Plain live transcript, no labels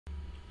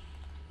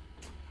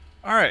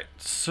All right,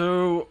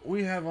 so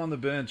we have on the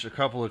bench a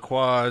couple of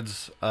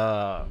quads.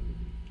 I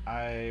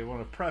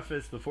want to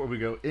preface before we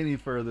go any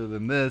further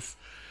than this.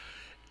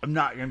 I'm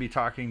not going to be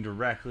talking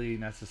directly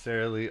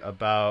necessarily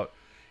about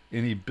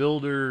any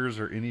builders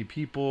or any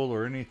people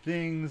or any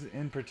things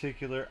in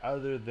particular,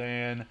 other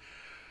than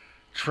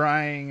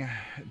trying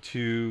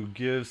to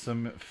give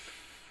some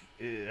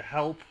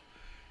help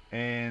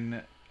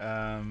and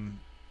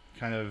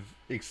kind of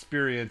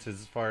experience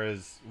as far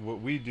as what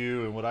we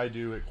do and what I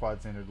do at Quad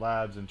Standard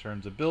Labs in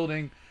terms of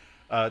building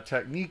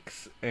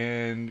techniques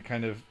and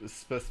kind of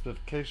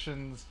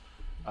specifications.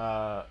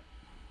 Uh,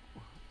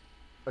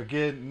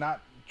 Again,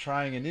 not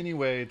trying in any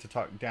way to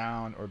talk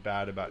down or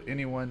bad about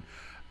anyone.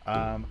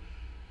 Um,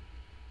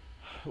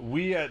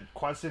 we at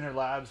Quad Center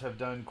Labs have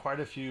done quite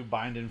a few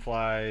bind and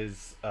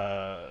flies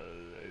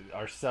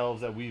ourselves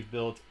that we've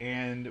built,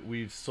 and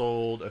we've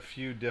sold a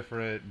few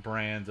different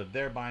brands of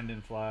their bind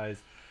and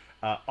flies,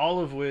 all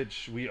of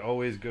which we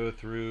always go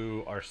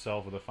through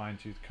ourselves with a fine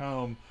tooth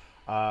comb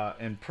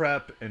and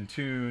prep and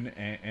tune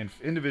and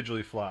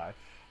individually fly.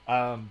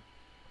 Um,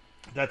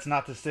 that's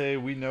not to say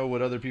we know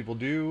what other people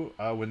do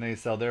when they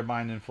sell their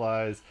bind and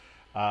flies,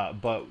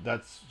 but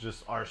that's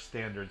just our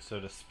standard, so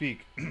to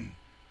speak.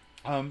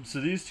 So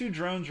these two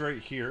drones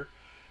right here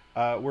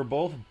were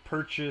both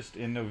purchased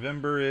in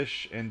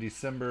November-ish and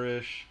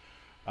December-ish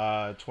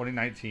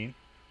 2019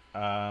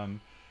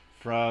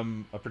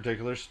 from a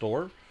particular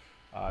store.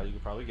 You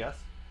could probably guess.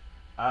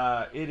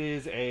 It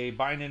is a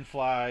bind and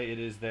fly. It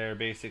is their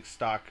basic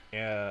stock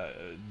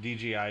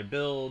DJI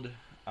build.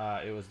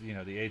 It was, the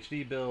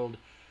HD build.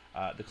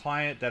 The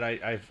client that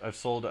I've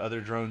sold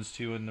other drones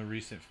to in the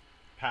recent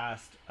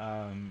past,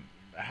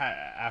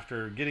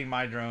 after getting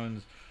my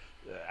drones,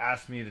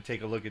 asked me to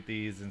take a look at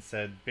these and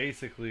said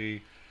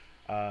basically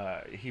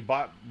he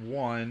bought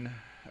one,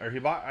 or he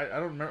bought, I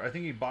don't remember, I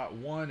think he bought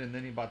one and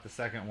then he bought the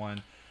second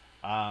one,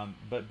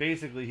 but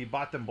basically he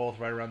bought them both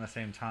right around the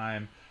same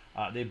time.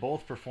 They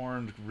both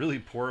performed really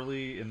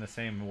poorly in the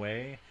same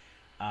way,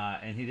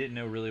 and he didn't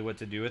know really what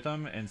to do with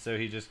them, and so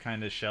he just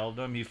kind of shelved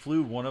them. He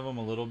flew one of them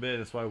a little bit,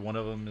 that's why one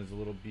of them is a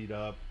little beat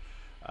up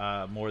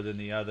more than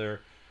the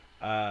other.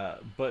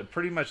 But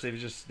pretty much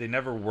they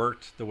never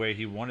worked the way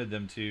he wanted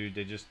them to.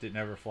 They just did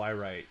never fly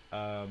right,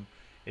 and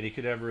he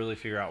could never really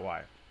figure out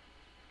why.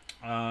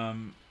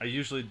 I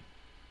usually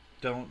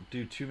don't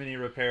do too many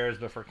repairs,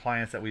 but for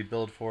clients that we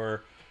build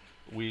for,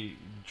 we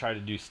try to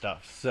do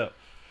stuff. So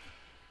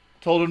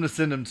told him to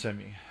send them to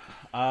me.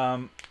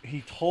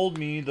 He told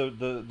me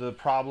the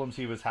problems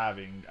he was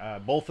having.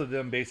 Both of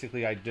them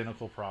basically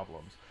identical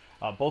problems.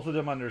 Both of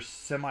them under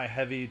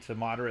semi-heavy to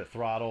moderate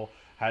throttle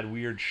had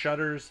weird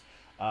shutters.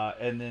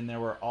 And then there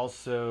were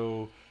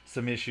also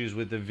some issues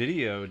with the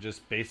video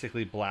just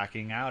basically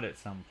blacking out at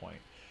some point.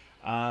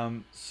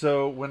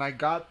 So when I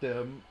got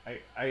them,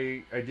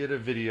 I did a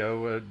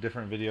video, a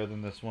different video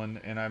than this one,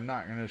 and I'm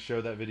not going to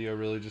show that video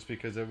really just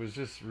because it was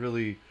just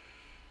really,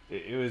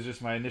 it was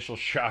just my initial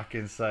shock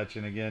and such,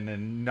 and again,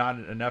 and not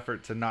an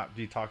effort to not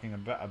be talking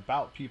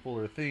about people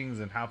or things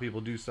and how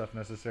people do stuff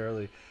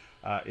necessarily.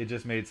 It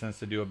just made sense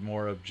to do a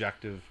more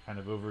objective kind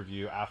of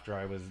overview after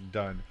I was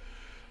done.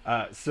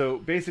 So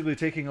basically,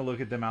 taking a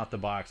look at them out the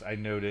box, I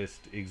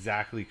noticed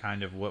exactly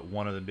kind of what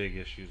one of the big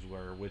issues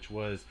were, which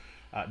was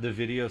the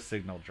video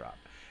signal drop.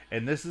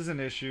 And this is an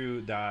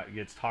issue that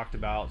gets talked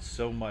about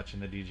so much in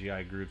the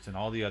DJI groups and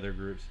all the other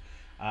groups.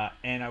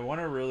 And I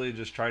want to really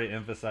just try to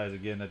emphasize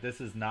again that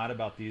this is not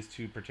about these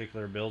two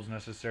particular builds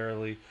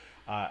necessarily.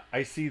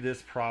 I see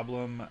this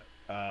problem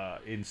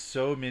in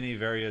so many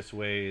various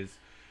ways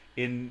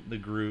in the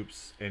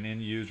groups and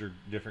in user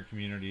different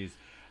communities,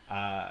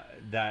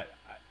 that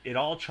it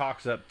all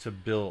chalks up to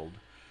build.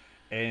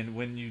 And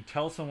when you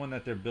tell someone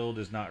that their build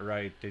is not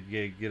right,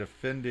 they get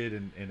offended,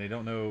 and they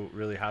don't know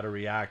really how to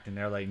react, and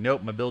they're like,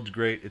 nope, my build's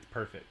great, it's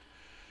perfect.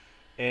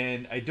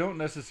 And I don't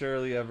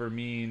necessarily ever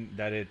mean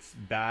that it's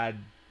bad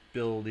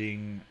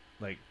building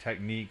like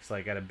techniques,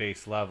 like at a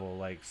base level,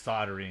 like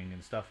soldering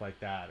and stuff like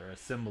that, or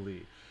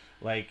assembly.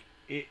 Like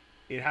it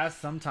has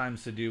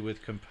sometimes to do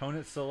with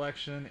component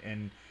selection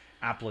and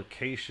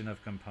application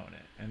of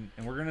component, and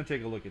we're going to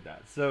take a look at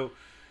that. So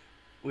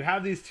we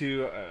have these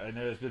two. I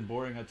know it's been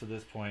boring up to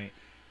this point.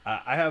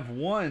 I have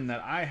one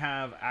that I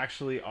have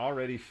actually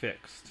already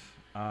fixed.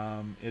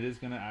 It is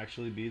going to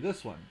actually be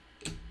this one.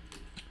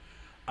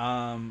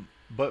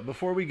 But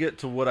before we get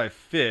to what I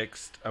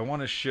fixed, I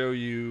want to show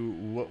you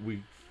what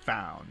we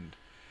found.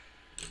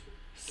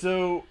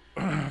 So,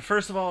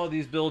 first of all,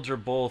 these builds are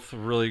both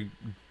really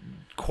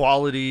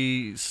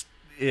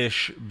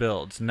quality-ish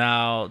builds.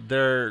 Now,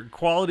 they're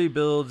quality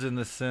builds in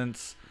the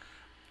sense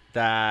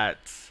that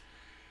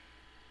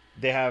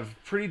they have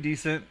pretty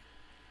decent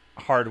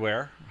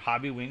hardware,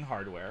 hobby wing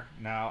hardware.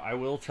 Now, I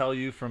will tell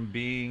you from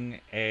being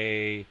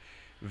a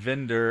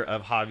vendor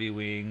of hobby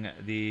wing,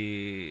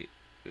 the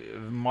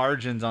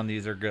margins on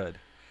these are good,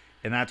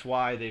 and that's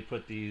why they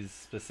put these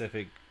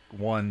specific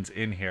ones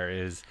in here.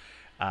 Is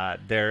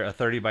They're a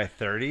 30 by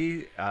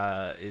 30.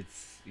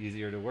 It's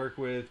easier to work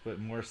with, but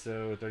more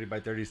so 30 by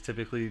 30s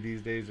typically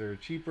these days are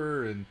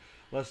cheaper and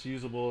less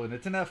usable. And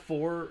it's an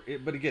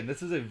F4, but again,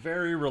 this is a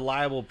very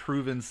reliable,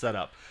 proven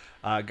setup.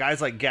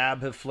 Guys like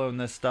Gab have flown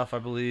this stuff, I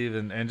believe,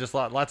 and just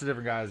lots of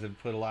different guys have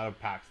put a lot of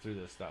packs through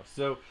this stuff.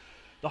 So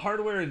the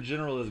hardware in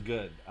general is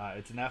good.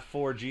 It's an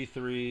F4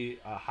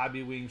 G3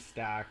 hobby wing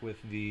stack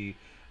with the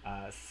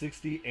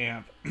 60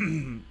 amp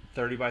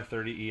 30 by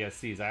 30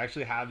 ESCs. I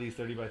actually have these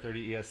 30 by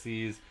 30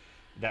 ESCs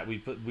that we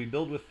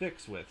build with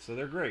Fix with, so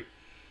they're great.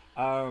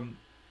 The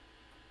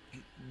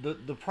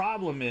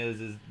problem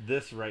is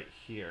this right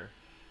here.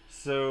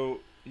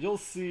 So you'll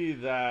see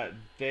that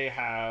they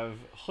have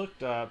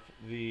hooked up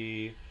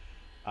the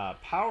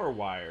power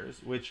wires,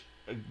 which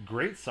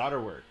great solder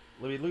work.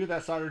 Let me look at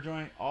that solder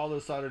joint. All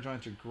those solder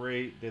joints are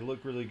great. They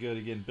look really good.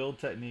 Again, build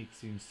technique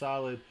seems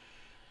solid,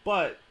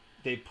 but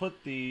they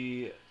put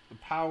the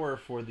power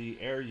for the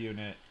air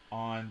unit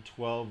on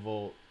 12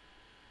 volt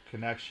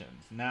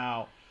connections.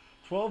 Now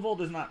 12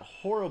 volt is not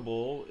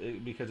horrible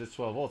because it's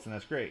 12 volts, and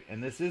that's great.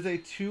 And this is a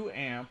 2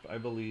 amp, I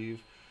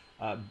believe,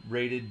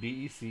 rated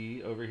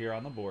BEC over here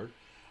on the board.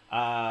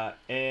 Or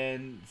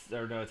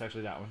no, it's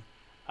actually that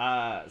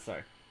one.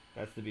 Sorry,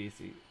 that's the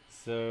BEC.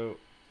 So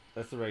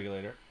that's the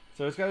regulator.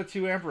 So it's got a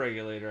 2 amp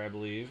regulator, I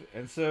believe.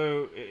 And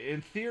so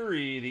in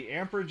theory, the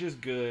amperage is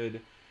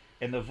good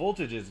and the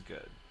voltage is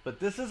good. But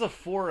this is a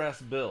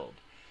 4S build.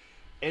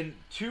 And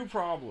two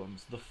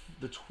problems.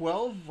 The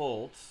 12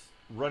 volts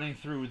running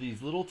through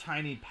these little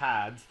tiny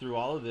pads through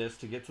all of this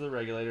to get to the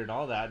regulator and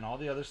all that and all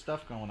the other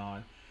stuff going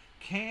on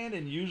can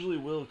and usually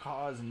will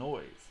cause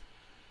noise.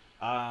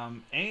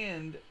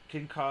 And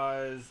can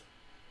cause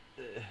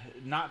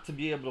not to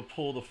be able to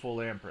pull the full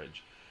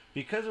amperage.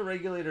 Because a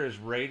regulator is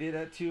rated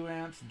at 2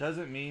 amps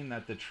doesn't mean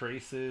that the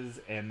traces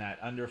and that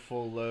under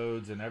full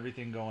loads and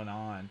everything going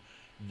on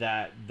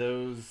that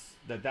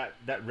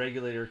that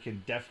regulator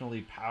can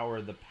definitely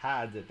power the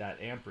pads at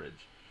that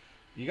amperage.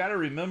 You got to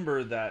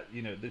remember that,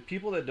 you know, the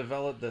people that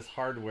develop this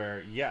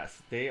hardware,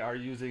 yes, they are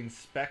using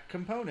spec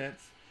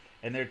components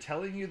and they're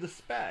telling you the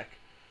spec,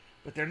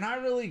 but they're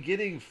not really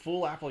getting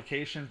full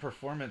application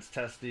performance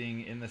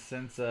testing in the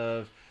sense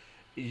of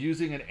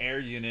using an air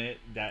unit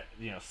that,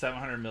 you know,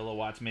 700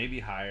 milliwatts, maybe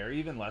higher,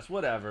 even less,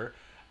 whatever,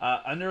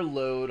 under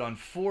load on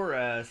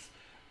 4S,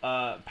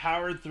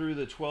 powered through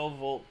the 12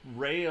 volt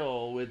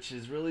rail, which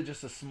is really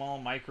just a small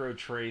micro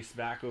trace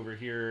back over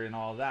here and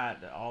all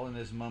that, all in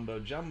this mumbo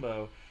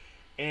jumbo.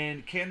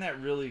 And can that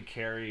really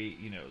carry,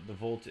 you know, the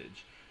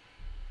voltage?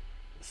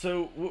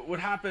 So what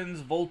happens,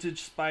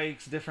 voltage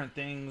spikes, different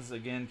things,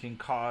 again, can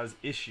cause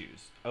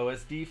issues.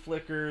 OSD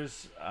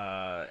flickers,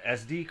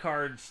 SD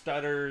card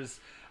stutters,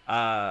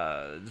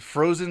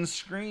 frozen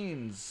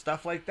screens,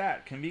 stuff like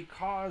that can be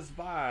caused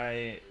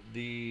by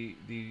the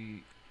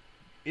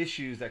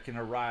issues that can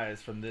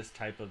arise from this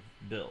type of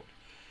build.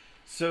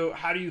 So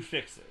how do you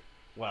fix it?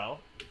 Well,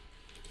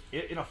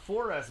 in a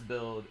 4S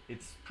build,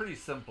 it's pretty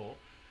simple.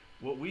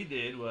 What we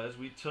did was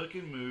we took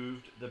and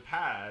moved the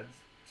pads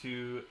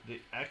to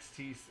the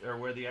XT, or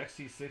where the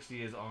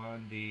XT60 is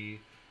on the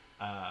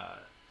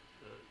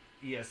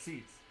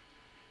ESCs.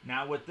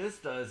 Now what this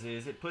does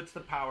is it puts the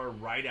power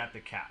right at the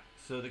cap.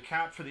 So the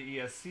cap for the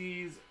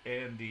ESCs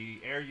and the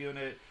air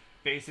unit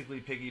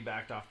basically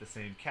piggybacked off the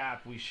same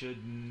cap. We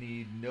should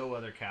need no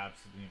other caps.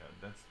 You know,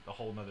 that's a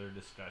whole nother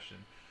discussion.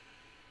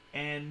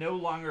 And no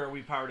longer are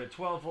we powered at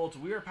 12 volts.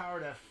 We are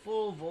powered at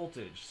full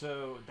voltage.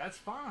 So that's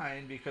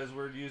fine because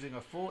we're using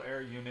a full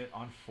air unit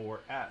on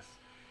 4S.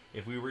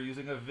 If we were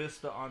using a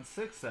Vista on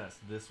 6S,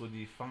 this would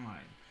be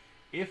fine.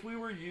 If we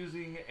were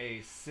using a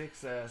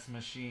 6S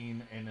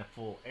machine and a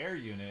full air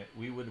unit,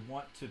 we would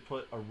want to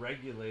put a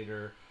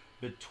regulator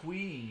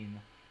between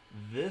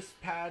this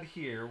pad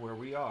here where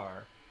we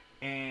are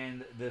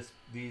and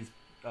these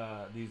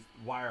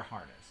wire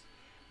harness.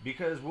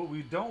 Because what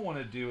we don't want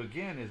to do,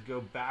 again, is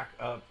go back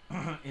up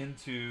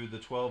into the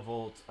 12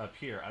 volts up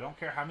here. I don't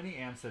care how many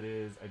amps it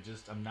is.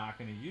 I'm not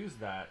going to use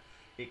that.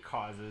 It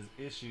causes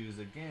issues,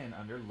 again,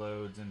 under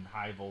loads and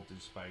high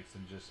voltage spikes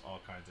and just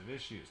all kinds of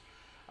issues.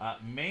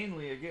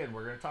 Mainly, again,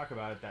 we're going to talk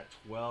about it, that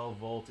 12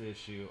 volt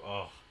issue.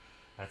 Oh,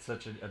 that's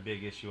such a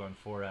big issue on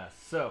 4S.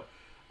 So,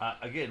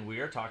 again,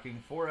 we are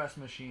talking 4S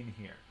machine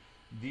here.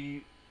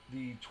 The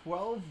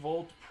 12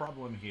 volt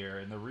problem here,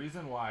 and the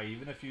reason why,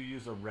 even if you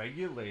use a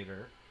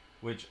regulator,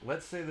 which,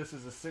 let's say this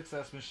is a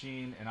 6S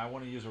machine and I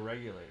want to use a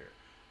regulator,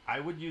 I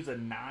would use a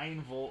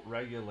 9 volt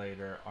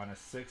regulator on a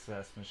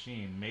 6S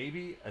machine,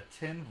 maybe a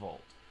 10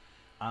 volt.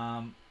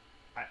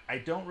 I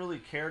don't really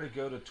care to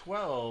go to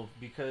 12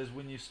 because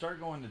when you start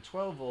going to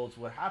 12 volts,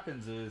 what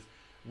happens is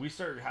we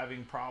start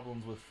having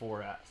problems with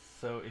 4S.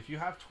 So if you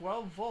have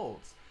 12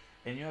 volts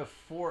and you have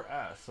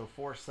 4S, so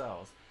 4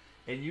 cells,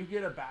 and you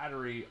get a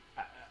battery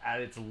at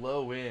its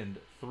low end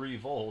 3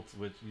 volts,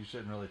 which you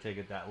shouldn't really take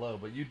it that low,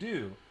 but you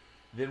do,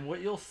 then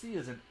what you'll see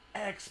is an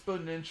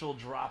exponential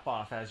drop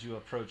off as you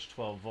approach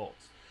 12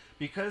 volts.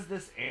 Because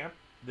this amp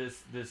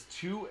this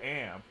 2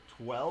 amp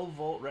 12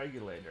 volt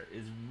regulator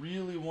is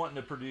really wanting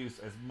to produce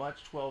as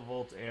much 12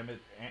 volt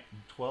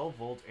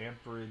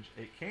amperage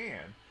it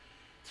can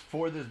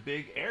for this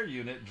big air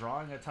unit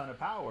drawing a ton of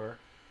power.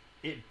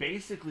 It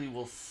basically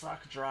will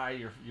suck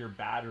dry your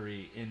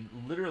battery in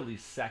literally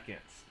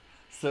seconds.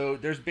 So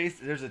there's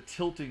a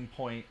tilting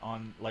point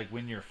on like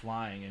when you're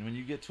flying, and when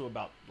you get to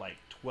about like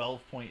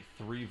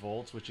 12.3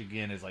 volts, which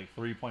again is like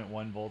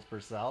 3.1 volts per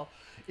cell,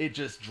 it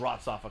just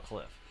drops off a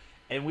cliff.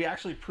 And we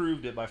actually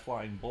proved it by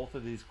flying both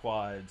of these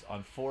quads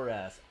on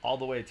 4S all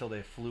the way till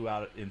they flew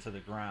out into the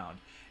ground.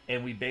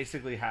 And we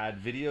basically had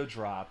video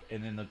drop,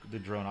 and then the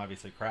drone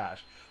obviously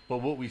crashed.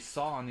 But what we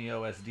saw on the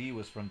OSD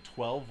was from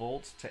 12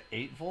 volts to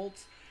 8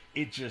 volts,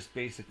 it just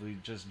basically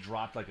just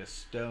dropped like a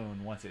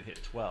stone once it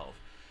hit 12.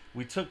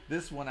 We took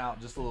this one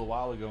out just a little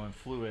while ago and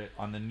flew it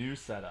on the new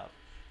setup.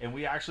 And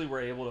we actually were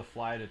able to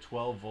fly to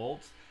 12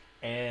 volts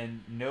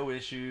and no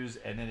issues,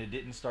 and then it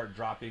didn't start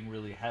dropping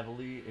really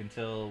heavily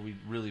until we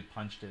really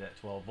punched it at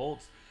 12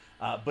 volts.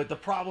 But the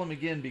problem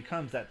again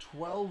becomes that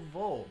 12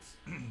 volts,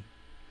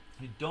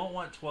 you don't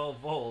want 12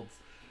 volts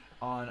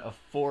on a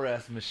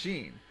 4S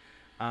machine,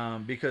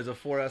 because a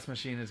 4S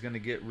machine is going to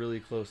get really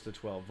close to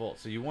 12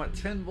 volts. So you want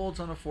 10 volts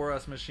on a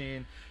 4S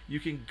machine. You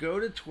can go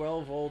to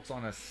 12 volts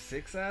on a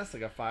 6S,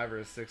 like a 5 or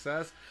a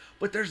 6S,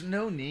 but there's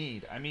no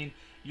need. I mean,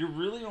 you're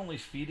really only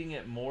feeding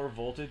it more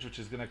voltage, which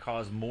is going to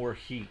cause more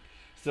heat.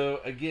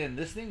 So again,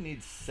 this thing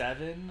needs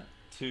 7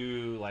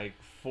 to like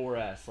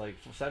 4S, like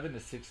 7 to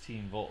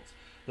 16 volts.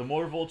 The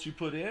more volts you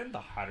put in, the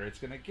hotter it's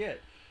going to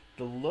get.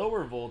 The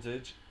lower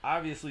voltage,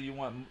 obviously you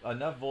want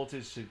enough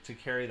voltage to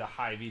carry the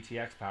high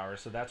VTX power.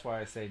 So that's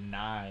why I say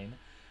 9,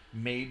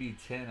 maybe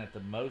 10 at the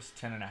most.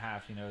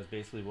 10.5, you know, is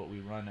basically what we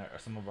run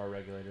some of our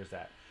regulators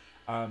at.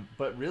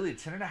 But really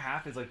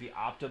 10.5 is like the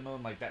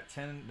optimum, like that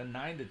 10, the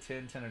 9 to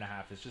 10,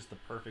 10.5 is just the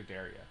perfect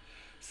area.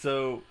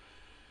 So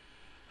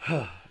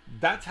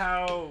that's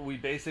how we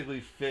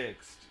basically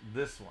fixed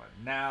this one.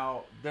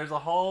 Now there's a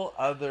whole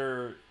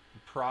other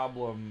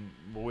problem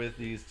with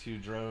these two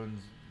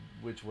drones,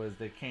 which was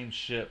they came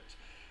shipped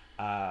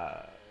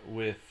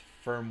with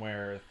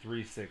firmware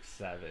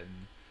 367,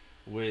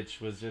 which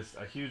was just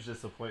a huge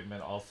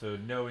disappointment. Also,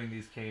 knowing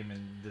these came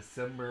in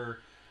December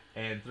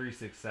and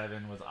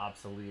 367 was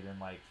obsolete in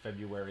like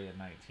February of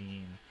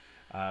 19.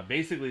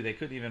 Basically, they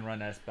couldn't even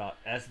run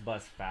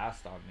S-Bus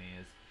fast on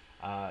these.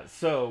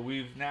 So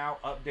we've now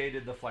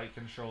updated the flight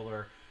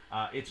controller.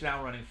 It's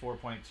now running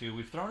 4.2.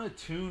 We've thrown a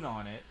tune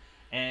on it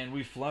and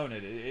we've flown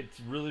it. It's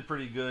really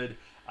pretty good.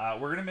 We're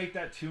going to make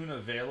that tune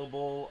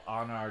available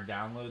on our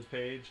downloads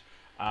page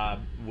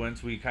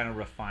once we kind of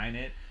refine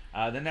it.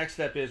 The next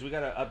step is we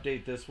got to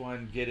update this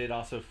one, get it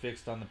also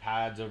fixed on the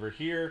pads over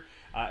here,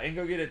 and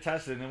go get it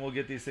tested, and then we'll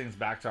get these things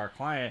back to our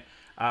client.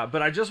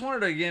 But I just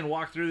wanted to, again,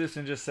 walk through this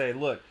and just say,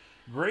 look,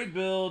 great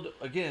build.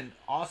 Again,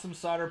 awesome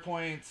solder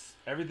points.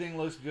 Everything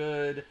looks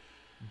good,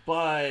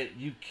 but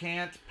you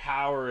can't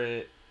power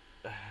it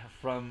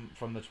from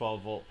the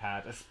 12 volt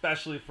pad,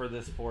 especially for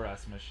this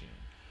 4S machine.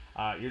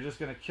 You're just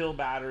going to kill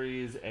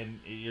batteries, and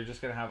you're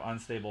just going to have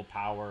unstable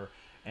power,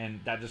 and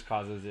that just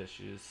causes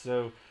issues.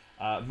 So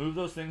move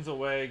those things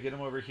away, get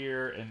them over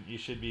here, and you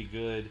should be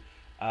good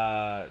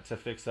to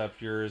fix up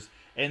yours.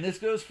 And this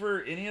goes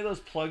for any of those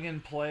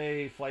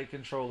plug-and-play flight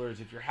controllers.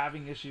 If you're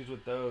having issues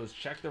with those,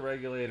 check the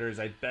regulators.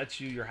 I bet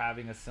you're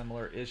having a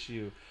similar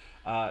issue.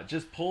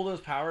 Just pull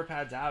those power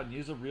pads out and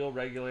use a real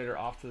regulator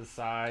off to the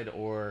side,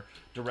 or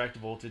direct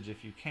voltage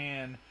if you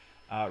can.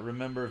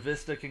 Remember,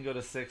 Vista can go to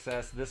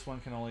 6S. This one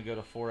can only go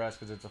to 4S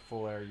because it's a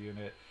full air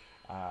unit.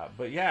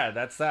 But yeah,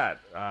 that's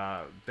that.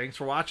 Thanks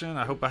for watching.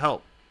 I hope I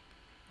helped.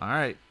 All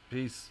right.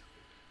 Peace.